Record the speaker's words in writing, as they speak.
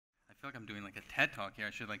feel like I'm doing like a TED Talk here. I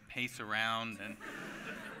should like pace around and...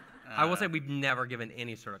 I will say we've never given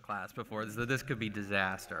any sort of class before, so this could be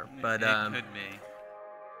disaster. But it could be.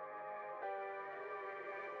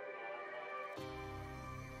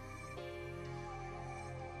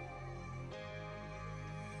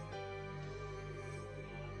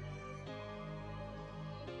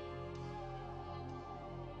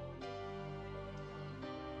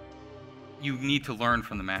 You need to learn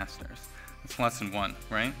from the masters. That's lesson 1,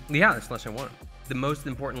 right? Yeah, that's lesson 1. The most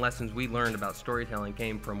important lessons we learned about storytelling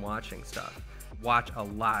came from watching stuff. Watch a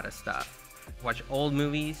lot of stuff. Watch old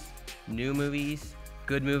movies, new movies,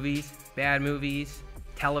 good movies, bad movies,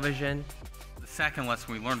 television. The second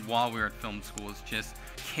lesson we learned while we were at film school is just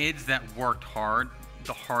kids that worked hard,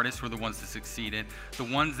 the hardest were the ones that succeeded. The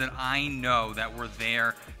ones that I know that were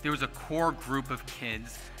there was a core group of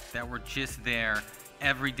kids that were just there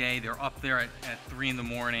every day. They're up there at 3 in the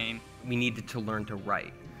morning. We needed to learn to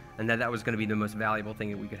write, and that was going to be the most valuable thing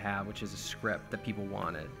that we could have, which is a script that people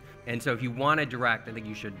wanted. And so if you want to direct, I think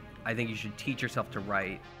you should teach yourself to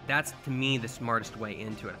write. That's, to me, the smartest way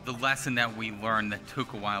into it. The lesson that we learned that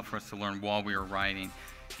took a while for us to learn while we were writing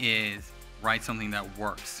is write something that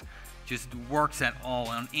works. Just works at all,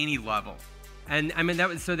 on any level. And I mean,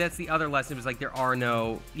 that's the other lesson, was like there are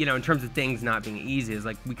no, in terms of things not being easy, is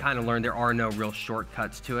like we kind of learned there are no real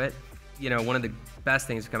shortcuts to it. One of the best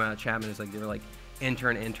things to come out of Chapman is like they were like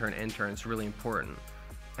intern. It's really important.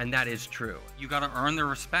 And that is true. You got to earn their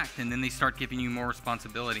respect, and then they start giving you more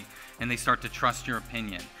responsibility, and they start to trust your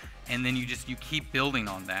opinion. And then you keep building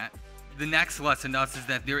on that. The next lesson to us is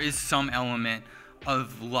that there is some element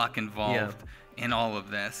of luck involved in all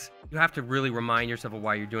of this. You have to really remind yourself of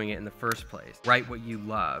why you're doing it in the first place. Write what you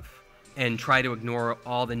love, and try to ignore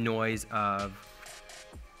all the noise of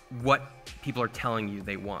what people are telling you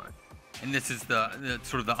they want. And this is the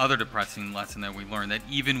sort of the other depressing lesson that we learned, that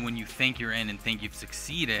even when you think you're in and think you've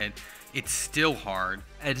succeeded, it's still hard.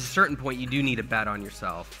 At a certain point, you do need to bet on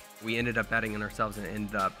yourself. We ended up betting on ourselves, and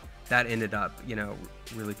that ended up,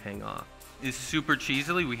 really paying off. Is super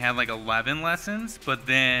cheesily, we had like 11 lessons, but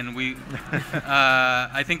then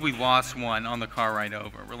I think we lost one on the car ride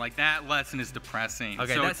over. We're like, that lesson is depressing.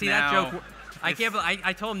 Okay, so that joke,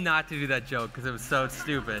 I told him not to do that joke because it was so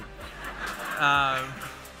stupid.